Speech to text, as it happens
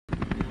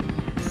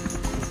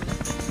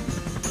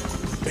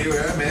Here we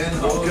are,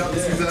 man. World Cup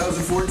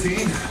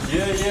 2014.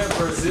 Yeah,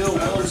 Brazil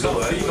World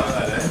Cup fever.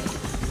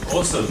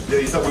 Awesome.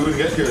 Yeah, you thought we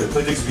wouldn't get here. The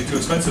plane tickets would be too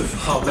expensive.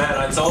 Oh man,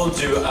 I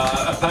told you,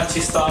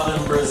 Apache style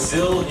in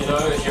Brazil, you know,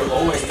 you're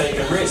always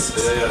taking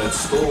risks. Yeah, it's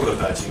stolen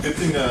Apache. Good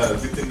thing,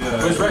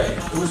 Where's Ray?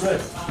 It was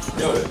Ray.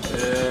 Yo.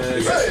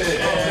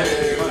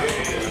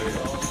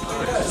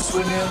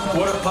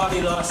 What a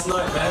party last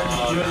night,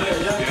 man. You were there,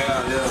 yeah?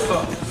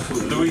 Yeah.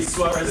 Luis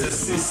Suarez's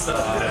sister.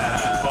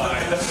 Yeah.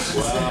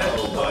 Wow.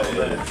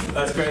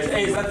 That's crazy.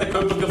 Hey, is that the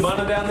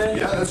Copacabana down there?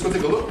 Yeah, let's go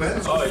take a look,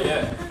 man. Oh,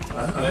 yeah.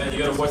 Man, you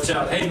gotta watch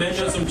out. Hey, man,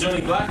 you want some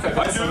Johnny Black? I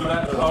got some of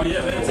that. Oh,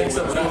 yeah, man, take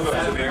some of that.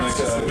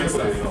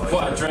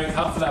 What, I drank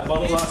half of that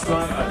bottle last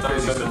night? I don't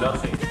remember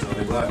nothing.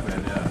 Johnny Black,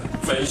 man,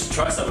 yeah. Man, you should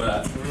try some of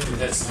that.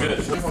 That's good.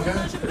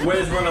 Okay.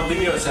 Where's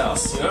Ronaldinho's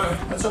house, you know?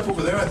 That's up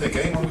over there, I think,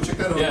 eh? Want to check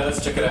that out? Yeah,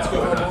 let's check it out.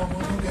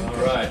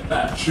 Alright.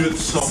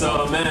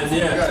 So, man,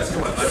 yeah. Guys,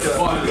 come on. I've got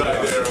one guy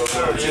there over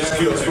there. Just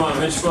Which one?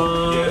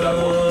 Yeah, that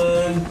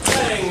one.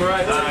 Bang,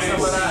 right. Nice.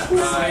 Some of that.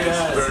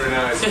 Nice. Very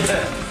nice.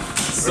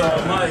 So,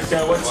 Mike,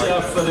 watch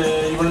out for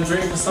the... You want a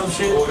drink or some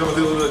shit? We're going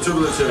to do a little bit of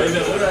turbulence here. Hey,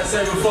 man, what did I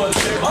say before?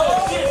 Oh,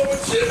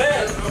 shit!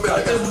 Man,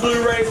 I just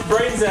blew Ray's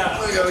brains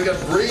out. I got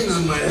brains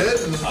in my head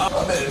and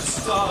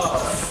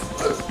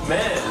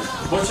Man,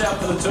 watch out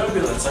for the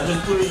turbulence. I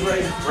just blew his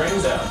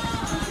brains out.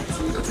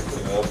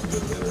 Oh,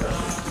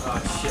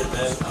 shit,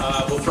 man.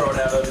 We'll throw it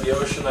out over the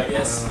ocean, I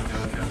guess.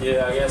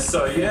 Yeah, I guess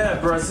so. Yeah,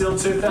 Brazil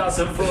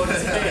 2014.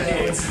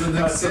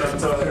 That's what I'm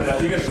talking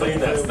about. You're going to clean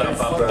that stuff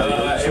up.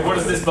 Hey, what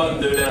does this button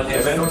do down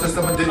here, man?